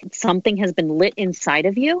like something has been lit inside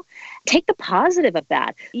of you? Take the positive of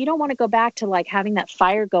that. You don't want to go back to like having that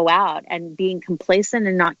fire go out and being complacent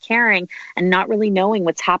and not caring and not really knowing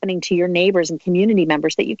what's happening to your neighbors and community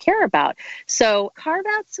members that you care about. So carve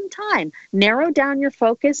out some time, narrow down your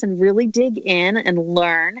focus and really dig in and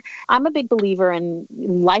learn. I'm a big believer in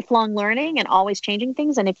lifelong learning and always changing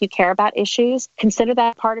things. And if you care about issues, consider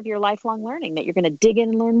that part of your lifelong learning, that you're going to dig in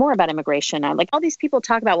and learn more about immigration. Like all these people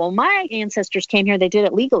talk about, well, my ancestors came here, they did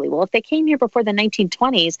it legally. Well, if they came here before the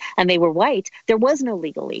 1920s and they were white, there was no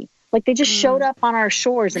legally. Like they just showed up on our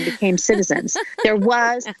shores and became citizens. There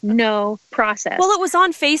was no process. Well, it was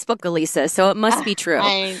on Facebook, Elisa, so it must be true.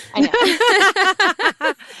 I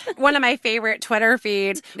know. One of my favorite Twitter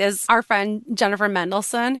feeds is our friend Jennifer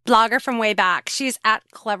Mendelsohn, blogger from way back. She's at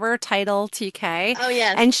Clever Title TK. Oh,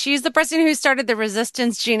 yes. And she's the person who started the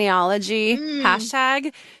Resistance Genealogy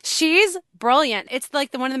hashtag. She's brilliant. It's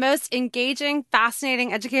like one of the most engaging,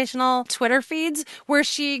 fascinating, educational Twitter feeds where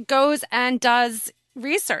she goes and does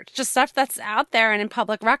research, just stuff that's out there and in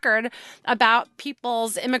public record about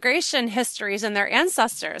people's immigration histories and their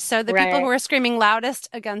ancestors. So the people who are screaming loudest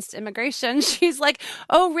against immigration, she's like,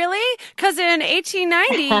 oh, really? Because in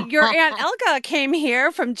 1890, your Aunt Elga came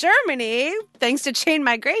here from Germany thanks to chain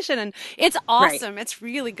migration. And it's awesome. Right. It's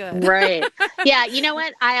really good. Right. Yeah. You know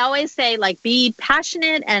what? I always say, like, be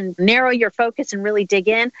passionate and narrow your focus and really dig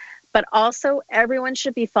in. But also, everyone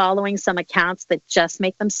should be following some accounts that just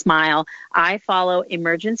make them smile. I follow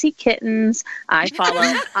Emergency Kittens. I follow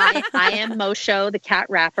I Am Mosho, the cat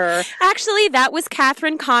rapper. Actually, that was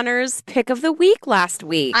Catherine Connor's pick of the week last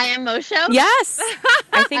week. I Am Mosho? Yes.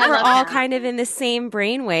 I think we're all kind of in the same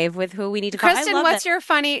brainwave with who we need to follow. Kristen, what's your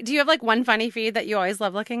funny? Do you have like one funny feed that you always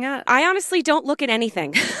love looking at? I honestly don't look at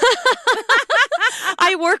anything.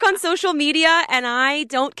 I work on social media and I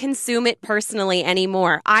don't consume it personally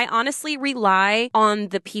anymore. I honestly rely on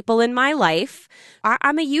the people in my life.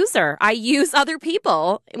 I'm a user. I use other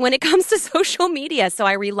people when it comes to social media. So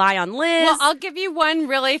I rely on Liz. Well, I'll give you one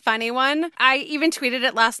really funny one. I even tweeted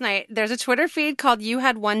it last night. There's a Twitter feed called You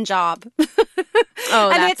Had One Job.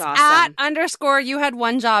 Oh, and that's it's awesome. @ You Had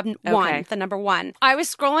One Job one, Okay. the number one. I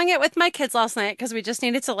was scrolling it with my kids last night because we just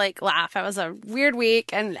needed to like laugh. It was a weird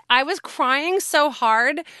week and I was crying so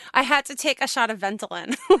hard I had to take a shot of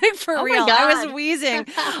Ventolin. Like for real. I was wheezing.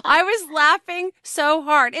 I was laughing so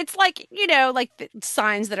hard. It's like, you know, like the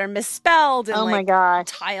signs that are misspelled and my God.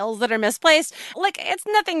 tiles that are misplaced. Like it's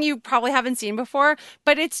nothing you probably haven't seen before,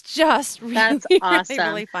 but it's just really, That's awesome.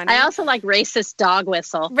 really funny. I also like Racist Dog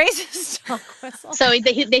Whistle. Racist dog whistle. So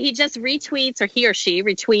he just retweets, or he or she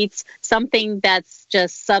retweets something that's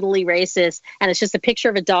just subtly racist, and it's just a picture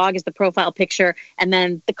of a dog as the profile picture, and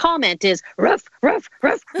then the comment is ruff, ruff,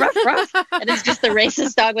 ruff, ruff, ruff, and it's just the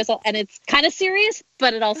racist dog whistle, and it's kind of serious,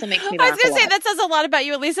 but it also makes me laugh. I was going to say, that says a lot about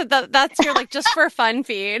you, Elisa. That's your like just for fun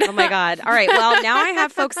feed. Oh my God. All right. Well, now I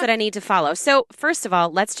have folks that I need to follow. So first of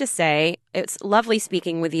all, let's just say it's lovely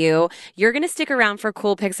speaking with you. You're going to stick around for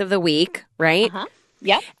Cool Picks of the Week, right? Uh-huh.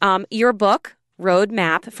 Yep. Your book,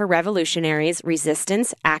 Roadmap for Revolutionaries,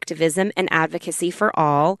 Resistance, Activism, and Advocacy for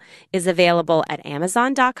All, is available at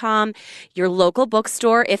Amazon.com, your local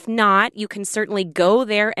bookstore. If not, you can certainly go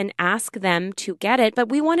there and ask them to get it. But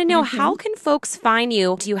we want to know, how can folks find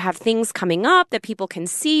you? Do you have things coming up that people can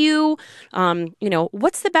see you?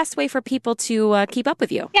 What's the best way for people to keep up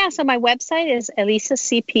with you? Yeah, so my website is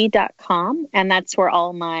elisacp.com, and that's where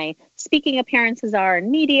all my speaking appearances are in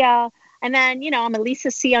media. And then, I'm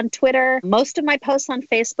Elisa C on Twitter. Most of my posts on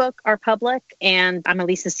Facebook are public, and I'm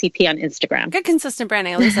Elisa CP on Instagram. Good consistent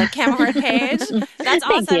branding, Elisa. Camera page. That's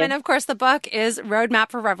awesome. you. And of course, the book is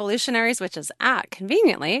Roadmap for Revolutionaries, which is at,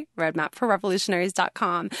 conveniently,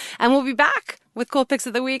 roadmapforrevolutionaries.com. And we'll be back with Cool Picks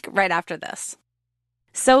of the Week right after this.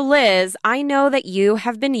 So, Liz, I know that you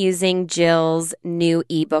have been using Jill's new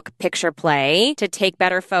ebook, Picture Play, to take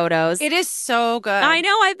better photos. It is so good. I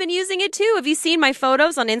know. I've been using it, too. Have you seen my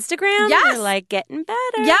photos on Instagram? Yes. They're, like, getting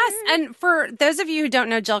better. Yes. And for those of you who don't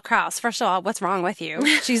know Jill Krause, first of all, what's wrong with you?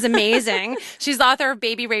 She's amazing. She's the author of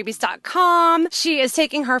babyrabies.com. She is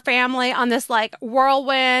taking her family on this, like,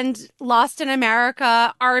 whirlwind, Lost in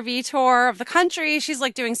America RV tour of the country. She's,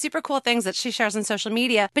 like, doing super cool things that she shares on social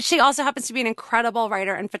media. But she also happens to be an incredible writer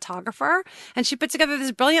writer and photographer. And she put together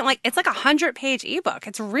this brilliant, it's like 100-page ebook.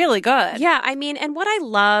 It's really good. Yeah, I mean, and what I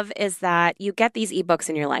love is that you get these ebooks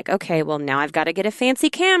and you're like, okay, well, now I've got to get a fancy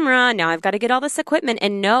camera. Now I've got to get all this equipment.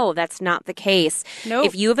 And no, that's not the case. Nope.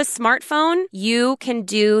 If you have a smartphone, you can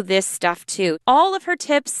do this stuff too. All of her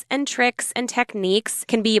tips and tricks and techniques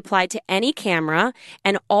can be applied to any camera.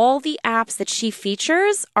 And all the apps that she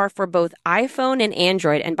features are for both iPhone and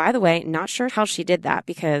Android. And by the way, not sure how she did that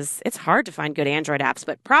because it's hard to find good Android apps.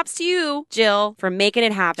 But props to you, Jill, for making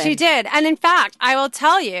it happen. She did. And in fact, I will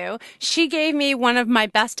tell you, she gave me one of my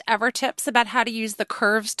best ever tips about how to use the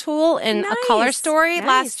curves tool in A Color Story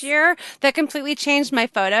last year that completely changed my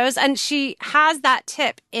photos. And she has that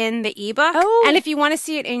tip in the ebook. Oh. And if you want to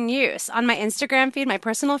see it in use, on my Instagram feed, my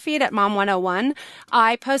personal feed at Mom101,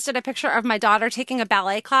 I posted a picture of my daughter taking a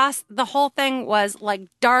ballet class. The whole thing was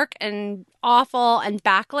dark and awful and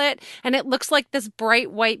backlit, and it looks like this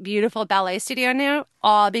bright white beautiful ballet studio now,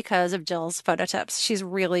 all because of Jill's photo tips. She's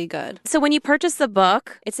really good. So when you purchase the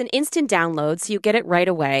book, it's an instant download, so you get it right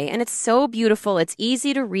away, and it's so beautiful. It's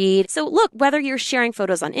easy to read. So look, whether you're sharing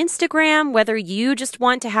photos on Instagram, whether you just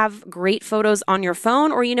want to have great photos on your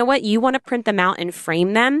phone, or you know what, you want to print them out and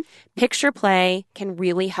frame them, Picture Play can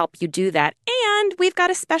really help you do that. And we've got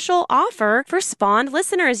a special offer for Spawned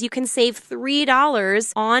listeners. You can save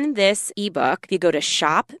 $3 on this ebook. If you go to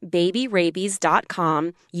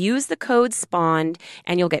shopbabyrabies.com, use the code SPAWNED,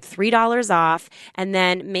 and you'll get $3 off. And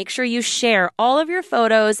then make sure you share all of your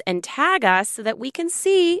photos and tag us so that we can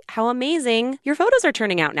see how amazing your photos are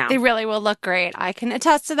turning out now. They really will look great. I can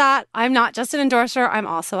attest to that. I'm not just an endorser, I'm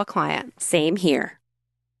also a client. Same here.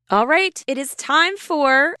 All right, it is time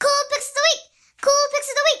for Cool Picks of the Week! Cool Picks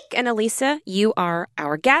of the Week! And Elisa, you are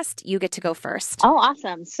our guest. You get to go first. Oh,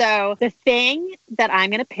 awesome. So the thing that I'm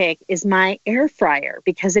going to pick is my air fryer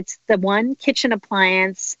because it's the one kitchen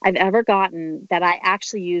appliance I've ever gotten that I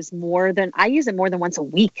actually use I use it more than once a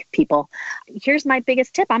week, people. Here's my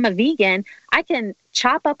biggest tip. I'm a vegan. I can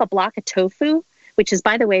chop up a block of tofu, which is,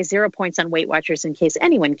 by the way, 0 points on Weight Watchers in case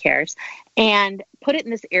anyone cares, and put it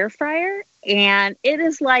in this air fryer. And it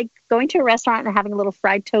is like going to a restaurant and having a little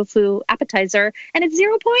fried tofu appetizer, and it's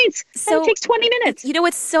 0 points. So and it takes 20 minutes. You know,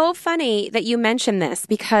 it's so funny that you mentioned this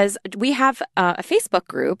because we have a Facebook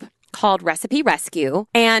group called Recipe Rescue,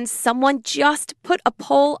 and someone just put a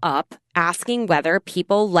poll up asking whether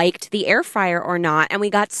people liked the air fryer or not. And we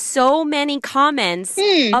got so many comments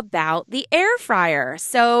about the air fryer.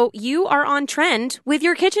 So you are on trend with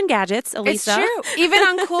your kitchen gadgets, Elisa. It's true. Even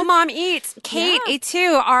on Cool Mom Eats, Kate,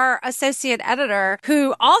 A2, our associate editor,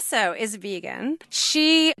 who also is vegan,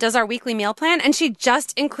 she does our weekly meal plan, and she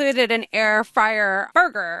just included an air fryer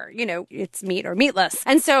burger. You know, it's meat or meatless.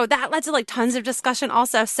 And so that led to tons of discussion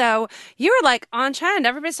also. So you were on trend.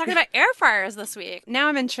 Everybody's talking about air fryers this week. Now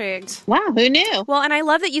I'm intrigued. Wow, who knew? Well, and I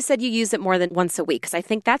love that you said you use it more than once a week because I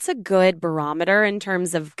think that's a good barometer in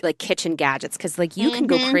terms of kitchen gadgets because you can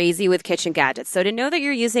go crazy with kitchen gadgets. So to know that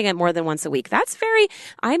you're using it more than once a week, that's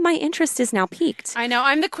my interest is now piqued. I know.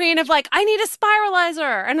 I'm the queen of I need a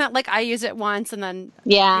spiralizer. And I use it once and then,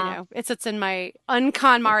 it sits in my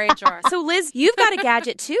unKonMari drawer. So Liz, you've got a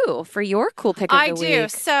gadget too for your cool pick of the week. I do.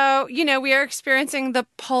 So, we are experiencing the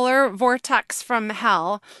polar vortex from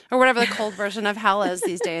hell, or whatever the cold version of hell is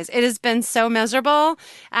these days. It has been so miserable,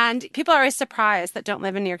 and people are always surprised that don't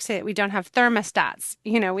live in New York City that we don't have thermostats.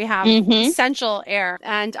 We have central air,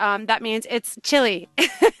 and that means it's chilly.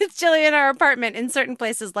 It's chilly in our apartment in certain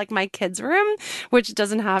places, like my kids' room, which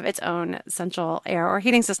doesn't have its own central air or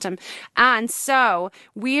heating system. And so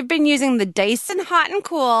we've been using the Dyson Hot and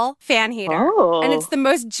Cool fan heater, and it's the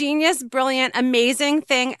most genius, brilliant, amazing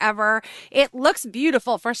thing ever. It looks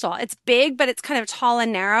beautiful, first of all. It's big, but it's kind of tall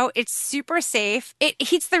and narrow. It's super safe. It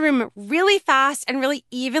heats the room really fast and really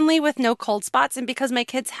evenly with no cold spots. And because my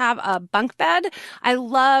kids have a bunk bed, I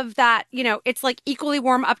love that, it's equally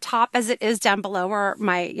warm up top as it is down below where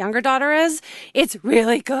my younger daughter is. It's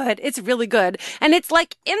really good. It's really good. And it's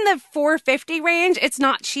in the $450 range. It's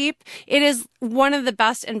not cheap. It is one of the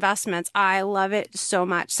best investments. I love it so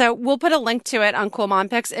much. So we'll put a link to it on Cool Mom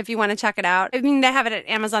Picks if you want to check it out. I mean, they have it at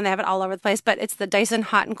Amazon. They have it all over the place, but it's the Dyson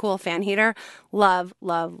Hot and Cool fan heater. Love,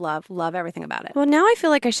 love, love, love everything about it. Well, now I feel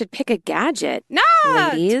like I should pick a gadget. No,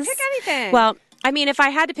 ladies. pick anything. Well, I mean, if I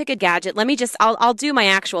had to pick a gadget, I'll do my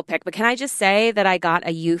actual pick, but can I just say that I got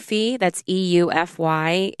a Eufy? That's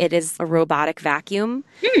EUFY. It is a robotic vacuum,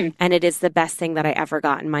 and it is the best thing that I ever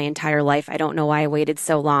got in my entire life. I don't know why I waited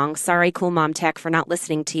so long. Sorry, Cool Mom Tech, for not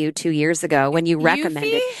listening to you 2 years ago when you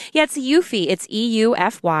recommended. Yeah, it's a Eufy. It's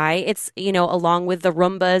EUFY. It's, along with the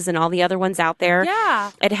Roombas and all the other ones out there.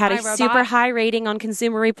 Yeah. It had a super high rating on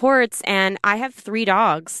Consumer Reports, and I have 3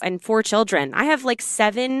 dogs and 4 children. I have like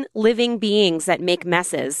 7 living beings that make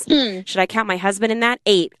messes. Should I count my husband in that?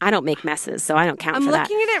 8. I don't make messes, so I don't count for that. I'm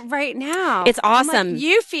looking at it right now. It's awesome. Like,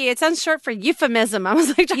 Eufy. It sounds short for euphemism. I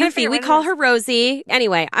was like, Eufy. We call her Rosie.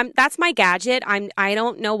 Anyway, that's my gadget. I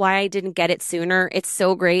don't know why I didn't get it sooner. It's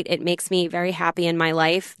so great. It makes me very happy in my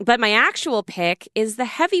life. But my actual pick is the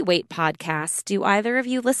Heavyweight podcast. Do either of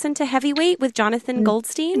you listen to Heavyweight with Jonathan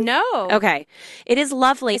Goldstein? No. Okay. It is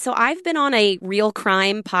lovely. So I've been on a real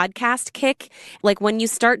crime podcast kick. Like when you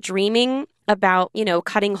start dreaming about,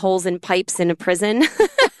 cutting holes in pipes in a prison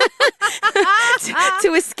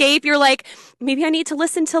to escape, you're like, maybe I need to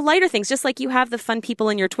listen to lighter things, just like you have the fun people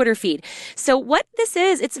in your Twitter feed. So what this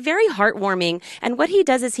is, it's very heartwarming. And what he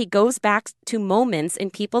does is he goes back to moments in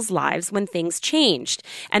people's lives when things changed.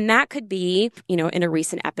 And that could be, in a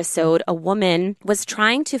recent episode, a woman was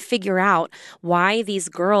trying to figure out why these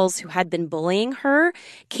girls who had been bullying her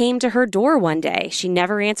came to her door one day. She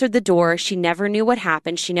never answered the door. She never knew what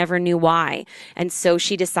happened. She never knew why. And so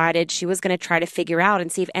she decided she was going to try to figure out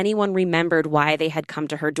and see if anyone remembered why they had come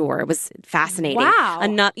to her door. It was fascinating. Wow.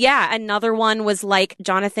 Another one was like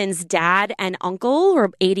Jonathan's dad and uncle,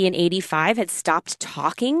 or 80 and 85, had stopped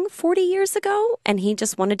talking 40 years ago, and he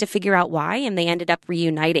just wanted to figure out why, and they ended up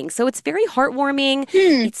reuniting. So it's very heartwarming.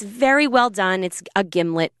 It's very well done. It's a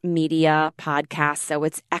Gimlet Media podcast, so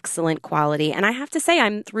it's excellent quality. And I have to say,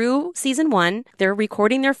 I'm through season 1. They're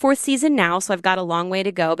recording their 4th season now, so I've got a long way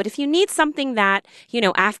to go. But if you need something that,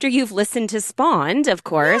 after you've listened to Spawned, of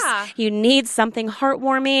course, you need something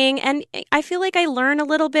heartwarming. And I feel like I learn a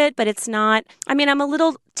little bit, but it's not, I'm a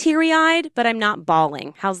little teary-eyed, but I'm not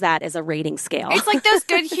bawling. How's that as a rating scale? It's like those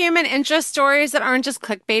good human interest stories that aren't just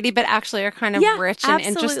clickbaity, but actually are kind of rich and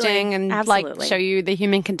interesting and like show you the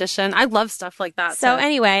human condition. I love stuff like that. So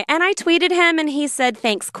anyway, and I tweeted him and he said,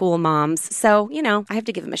 thanks, cool moms. So, I have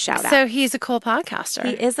to give him a shout out. So he's a cool podcaster.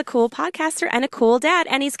 He is a cool podcaster and a cool dad,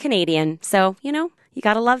 and he's Canadian. So, you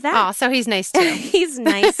got to love that. Oh, so he's nice too. He's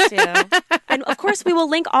nice too. And of course, we will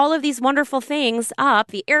link all of these wonderful things up,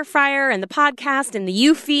 the air fryer and the podcast and the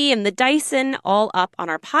Eufy and the Dyson, all up on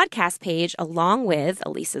our podcast page, along with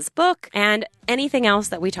Elisa's book and anything else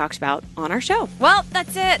that we talked about on our show. Well,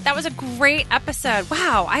 that's it. That was a great episode.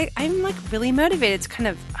 Wow, I'm like really motivated to kind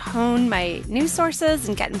of hone my news sources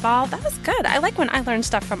and get involved. That was good. I like when I learn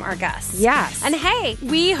stuff from our guests. Yes. And hey,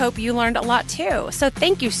 we hope you learned a lot too. So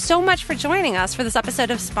thank you so much for joining us for this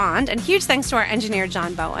episode of Spawned, and huge thanks to our engineer,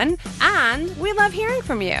 John Bowen. And we love hearing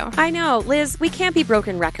from you. I know, Liz, we can't be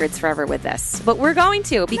broken records forever with this, but we're going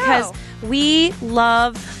to, because we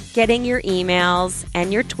love getting your emails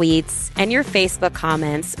and your tweets and your Facebook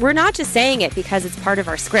comments. We're not just saying it because it's part of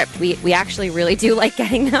our script. We actually really do like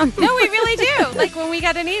getting them. No, we really do. Like when we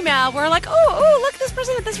get an email, we're like, oh, look, this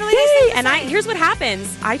person had this really nice thing to and say. Here's what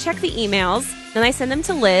happens. I check the emails, and I send them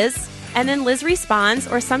to Liz, and then Liz responds,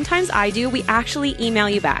 or sometimes I do. We actually email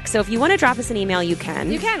you back. So if you want to drop us an email, you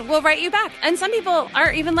can. You can. We'll write you back. And some people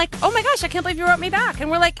are even like, oh my gosh, I can't believe you wrote me back.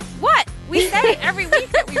 And we're like, what? We say every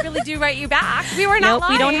week that we really do write you back. We were not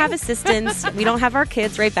lying. We don't have assistants. We don't have our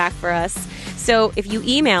kids write back for us. So if you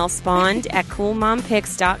email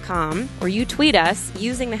spawned@coolmompicks.com, or you tweet us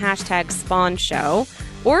using the hashtag SpawnShow,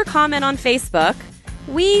 or comment on Facebook,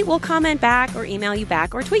 we will comment back or email you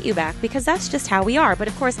back or tweet you back, because that's just how we are. But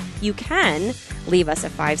of course, you can leave us a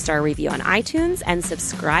 5-star review on iTunes and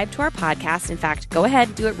subscribe to our podcast. In fact, go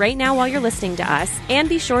ahead, do it right now while you're listening to us, and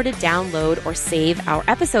be sure to download or save our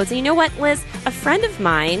episodes. And you know what, Liz? A friend of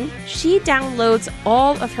mine, she downloads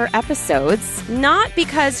all of her episodes, not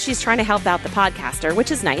because she's trying to help out the podcaster, which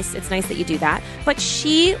is nice. It's nice that you do that. But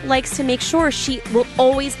she likes to make sure she will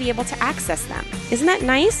always be able to access them. Isn't that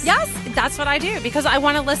nice? Yes, that's what I do, because I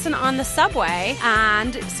want to listen on the subway,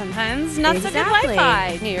 and sometimes not so good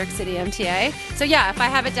Wi-Fi. New York City MTA. So yeah, if I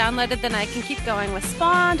have it downloaded, then I can keep going with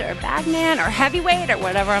Spawned or Bagman or Heavyweight or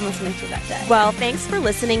whatever I'm listening to that day. Well, thanks for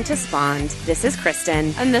listening to Spawned. This is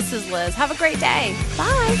Kristen. And this is Liz. Have a great day.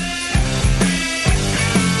 Bye.